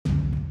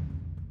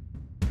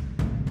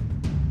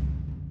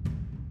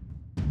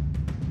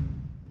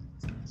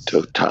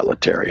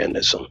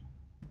Totalitarianism.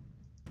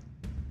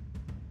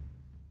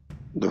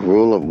 The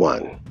rule of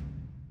one,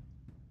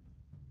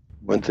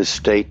 when the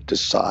state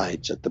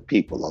decides that the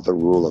people are the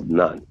rule of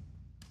none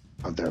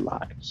of their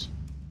lives.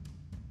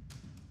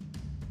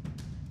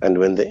 And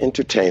when the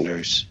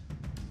entertainers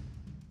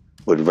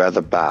would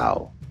rather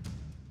bow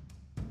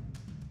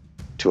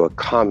to a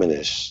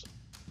communist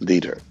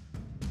leader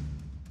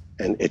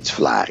and its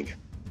flag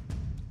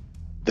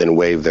than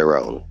wave their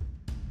own,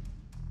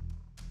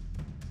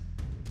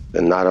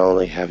 then not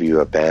only have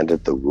you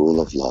abandoned the rule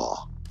of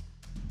law,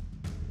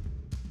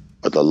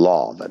 but the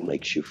law that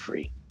makes you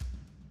free.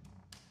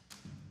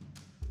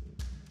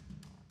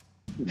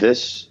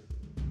 This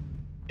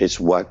is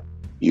what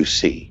you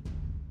see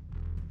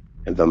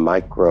in the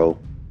micro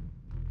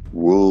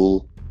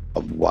rule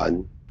of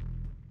one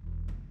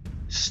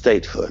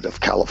statehood of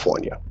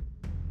California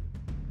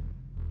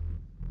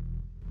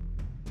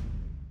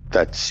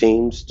that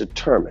seems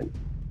determined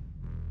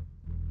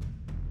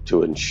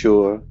to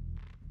ensure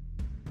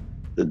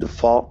the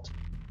default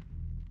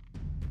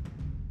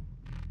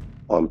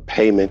on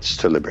payments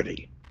to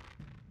liberty,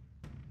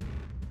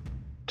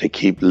 to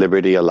keep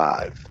liberty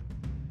alive.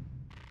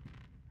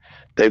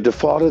 They've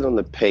defaulted on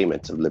the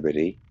payments of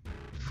liberty,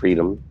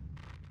 freedom,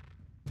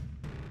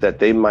 that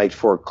they might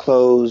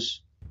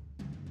foreclose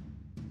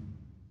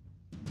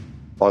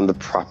on the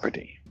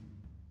property,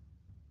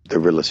 the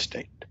real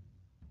estate,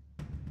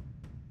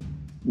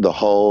 the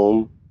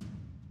home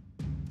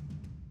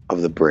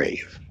of the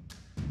brave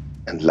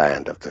and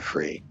land of the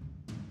free,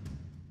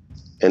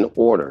 in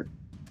order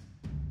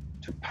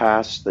to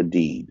pass the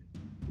deed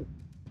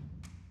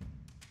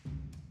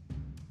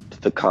to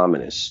the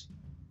communists,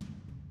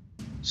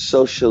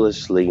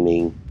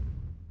 socialist-leaning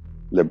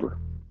liberal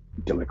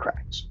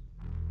Democrats.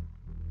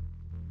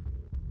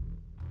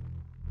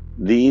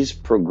 These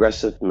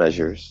progressive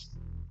measures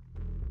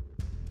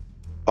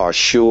are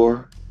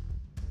sure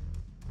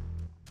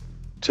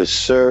to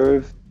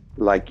serve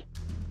like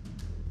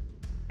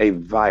a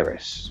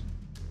virus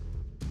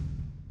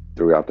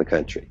throughout the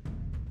country,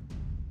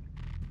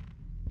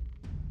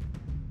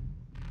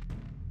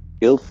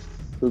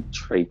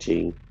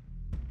 infiltrating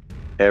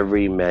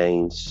every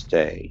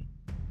mainstay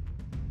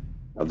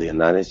of the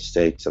United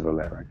States of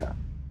America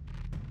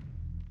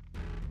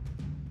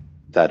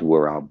that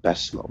were our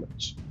best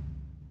moments.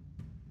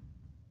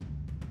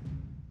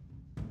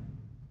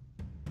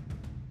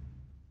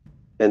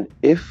 And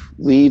if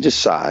we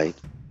decide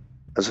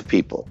as a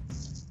people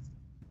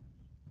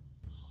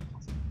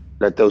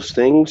that those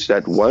things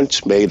that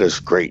once made us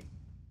great,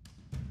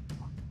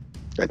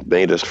 that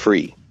made us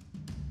free,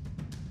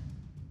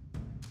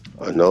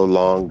 are no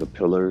longer the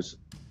pillars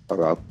of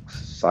our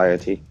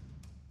society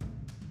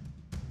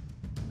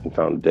and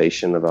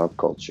foundation of our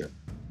culture,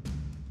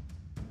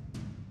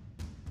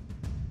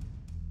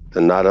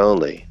 then not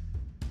only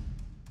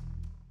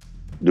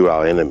do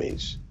our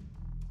enemies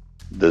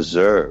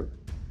deserve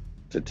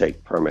to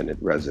take permanent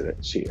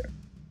residence here,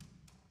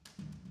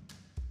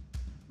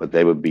 but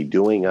they would be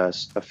doing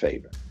us a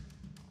favor.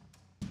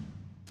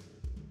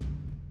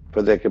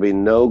 For there could be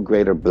no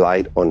greater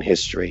blight on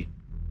history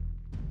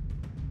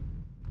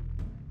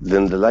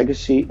than the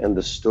legacy and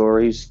the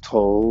stories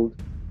told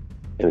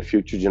in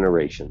future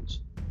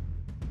generations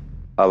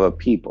of a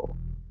people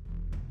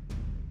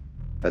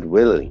that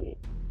willingly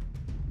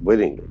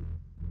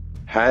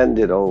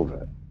handed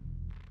over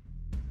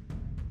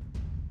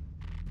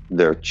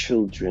their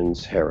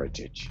children's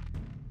heritage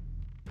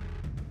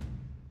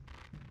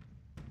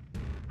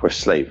for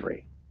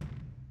slavery,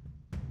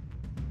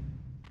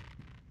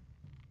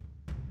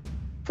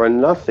 for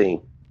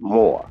nothing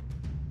more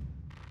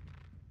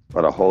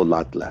but a whole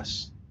lot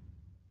less,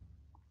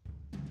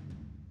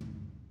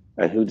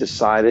 and who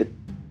decided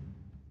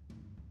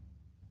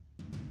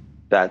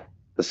that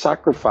the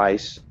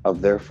sacrifice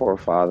of their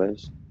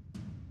forefathers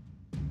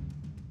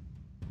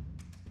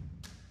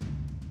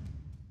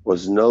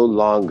was no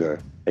longer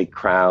a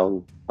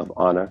crown of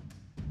honor,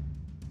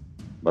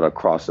 but a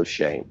cross of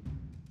shame.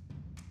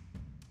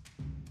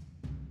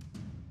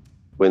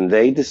 When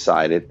they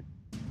decided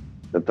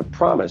that the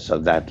promise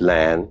of that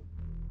land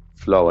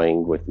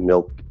flowing with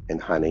milk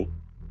and honey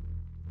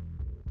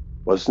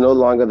was no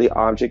longer the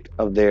object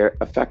of their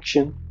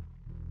affection,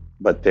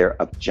 but their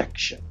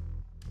objection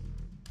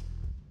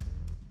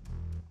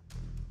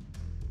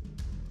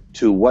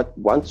to what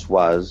once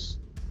was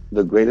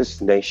the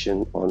greatest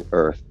nation on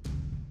earth,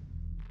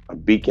 a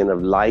beacon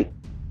of light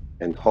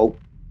and hope,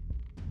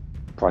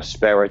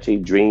 prosperity,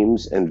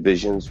 dreams, and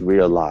visions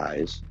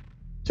realized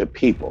to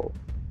people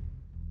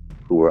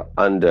who were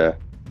under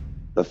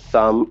the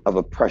thumb of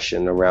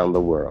oppression around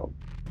the world.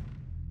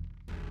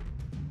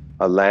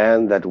 A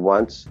land that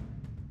once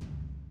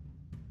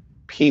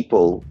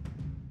people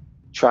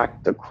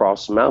tracked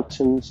across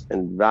mountains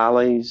and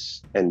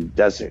valleys and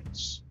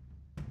deserts,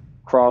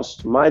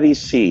 crossed mighty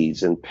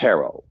seas in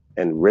peril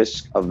and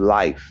risk of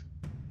life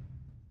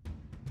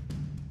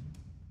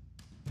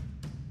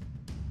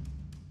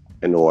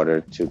in order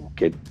to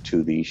get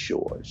to these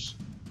shores,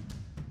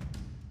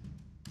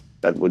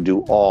 that would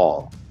do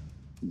all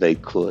they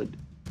could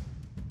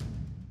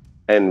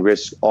and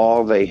risk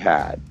all they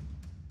had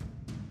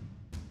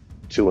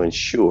to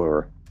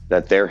ensure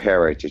that their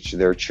heritage,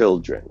 their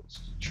children's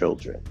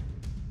children,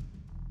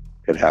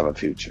 could have a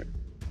future.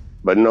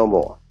 But no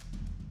more.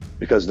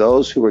 Because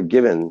those who were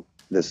given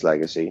this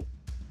legacy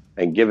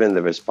and given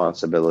the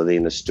responsibility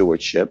and the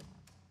stewardship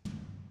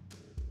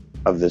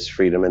of this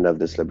freedom and of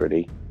this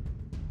liberty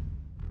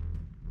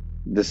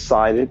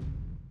decided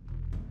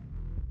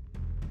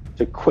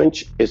to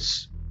quench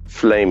its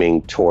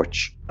flaming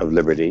torch of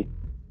liberty,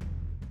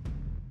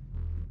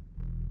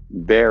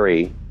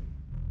 bury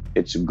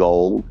its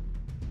gold,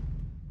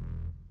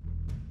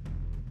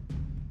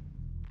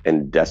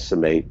 and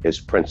decimate its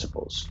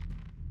principles,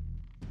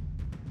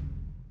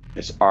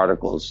 its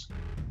articles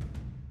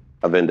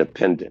of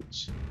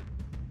independence,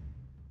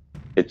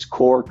 its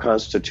core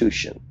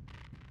constitution,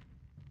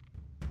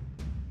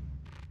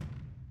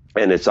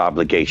 and its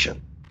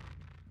obligation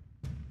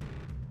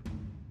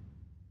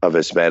of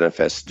its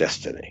manifest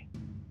destiny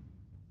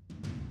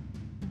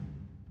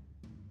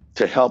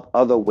to help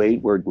other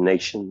wayward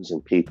nations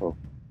and people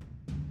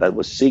that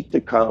would seek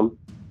to come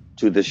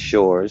to the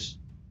shores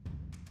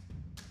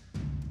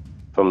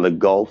from the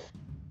Gulf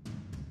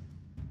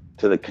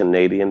to the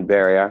Canadian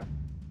barrier,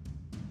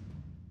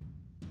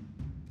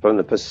 from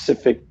the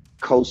Pacific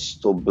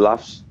coastal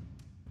bluffs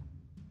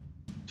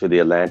to the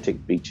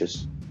Atlantic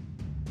beaches,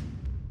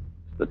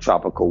 the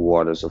tropical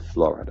waters of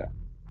Florida,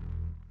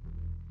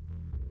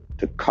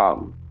 to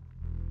come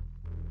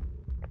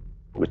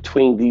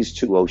between these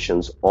two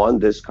oceans on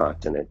this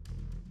continent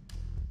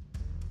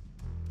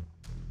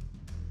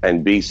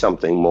and be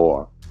something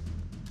more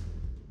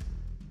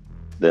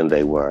than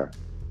they were,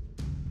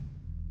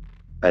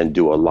 and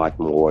do a lot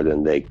more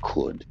than they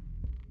could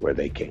where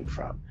they came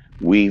from.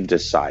 We've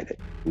decided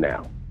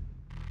now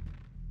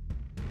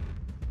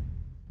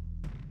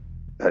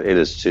that it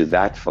is to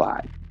that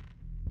flag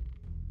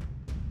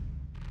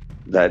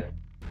that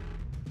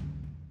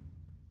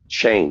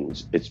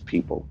chains its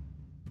people,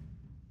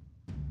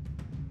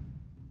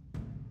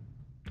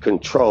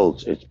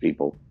 controls its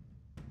people,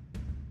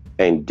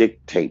 and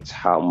dictates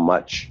how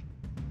much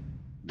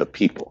the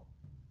people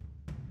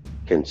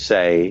can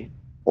say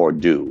or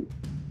do,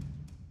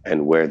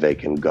 and where they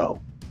can go,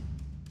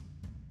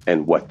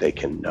 and what they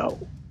can know.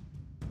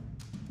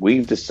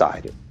 We've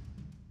decided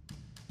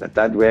that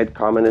that red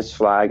communist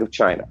flag of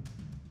China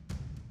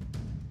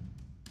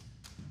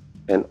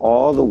and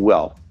all the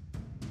wealth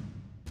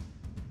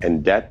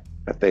and debt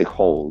that they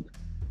hold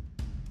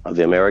of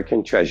the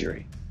American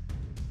treasury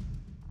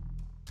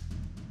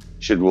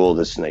should rule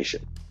this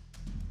nation.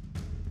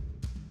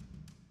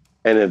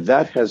 And if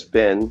that has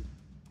been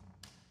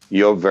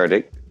your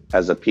verdict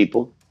as a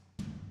people,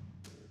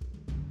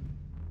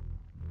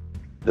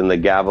 then the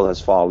gavel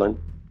has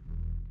fallen,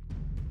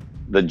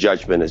 the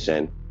judgment is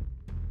in,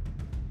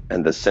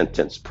 and the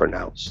sentence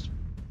pronounced.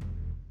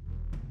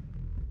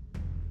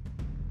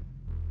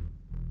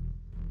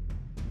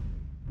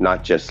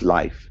 Not just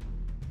life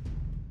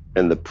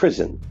in the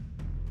prison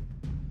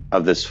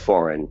of this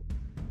foreign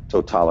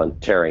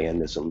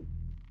totalitarianism,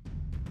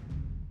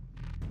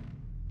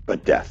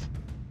 but death.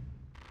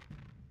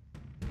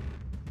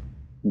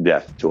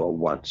 Death to a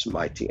once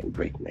mighty and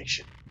great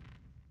nation.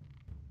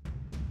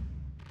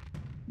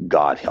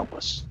 God help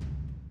us.